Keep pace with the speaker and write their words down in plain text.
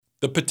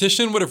The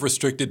petition would have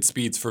restricted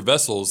speeds for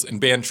vessels and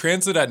banned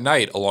transit at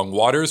night along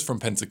waters from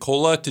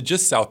Pensacola to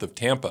just south of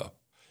Tampa.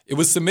 It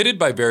was submitted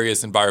by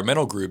various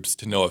environmental groups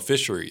to NOAA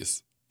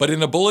Fisheries. But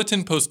in a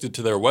bulletin posted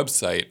to their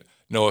website,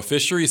 NOAA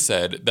Fisheries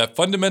said that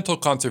fundamental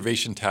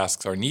conservation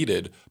tasks are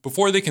needed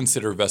before they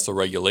consider vessel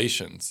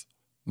regulations.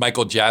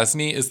 Michael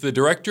Jasny is the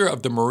director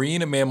of the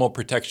Marine Mammal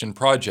Protection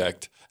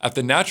Project at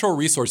the Natural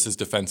Resources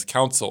Defense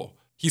Council.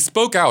 He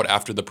spoke out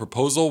after the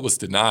proposal was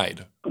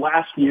denied.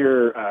 Last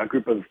year, a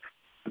group of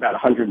about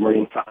 100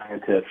 marine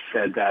scientists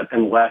said that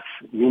unless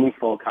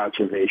meaningful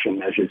conservation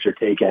measures are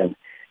taken,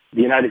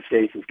 the United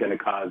States is going to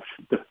cause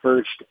the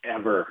first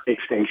ever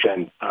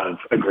extinction of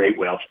a great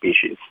whale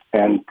species.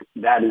 And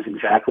that is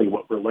exactly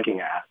what we're looking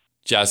at.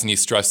 Jasny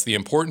stressed the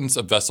importance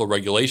of vessel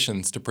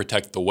regulations to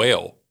protect the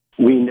whale.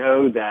 We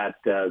know that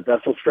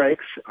vessel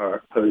strikes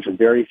pose a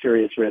very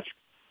serious risk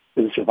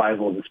to the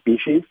survival of the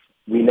species.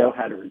 We know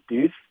how to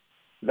reduce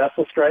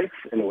vessel strikes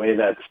in a way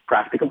that's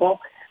practicable,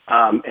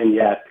 and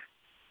yet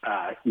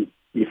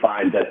you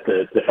find that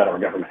the federal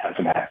government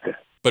hasn't acted.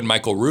 But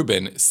Michael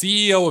Rubin,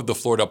 CEO of the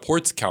Florida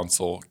Ports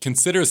Council,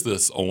 considers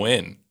this a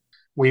win.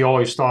 We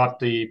always thought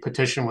the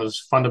petition was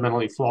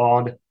fundamentally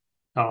flawed.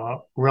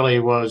 Really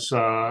was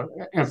a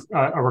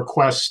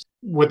request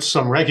with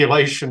some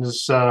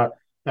regulations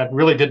that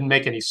really didn't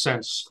make any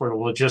sense for the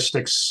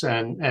logistics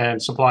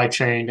and supply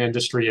chain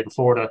industry in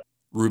Florida.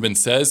 Rubin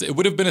says it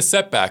would have been a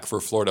setback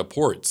for Florida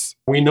ports.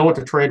 We know what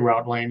the trade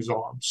route lanes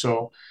are,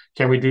 so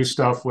can we do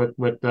stuff with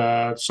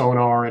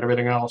sonar and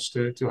everything else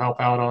to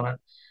help out on it?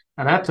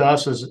 And that to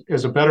us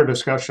is a better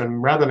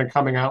discussion rather than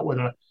coming out with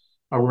a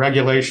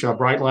regulation, a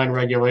bright line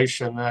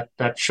regulation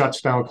that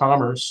shuts down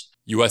commerce.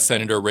 U.S.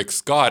 Senator Rick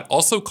Scott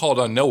also called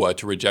on NOAA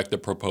to reject the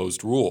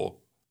proposed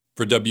rule.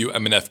 For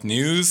WMNF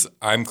News,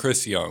 I'm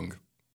Chris Young.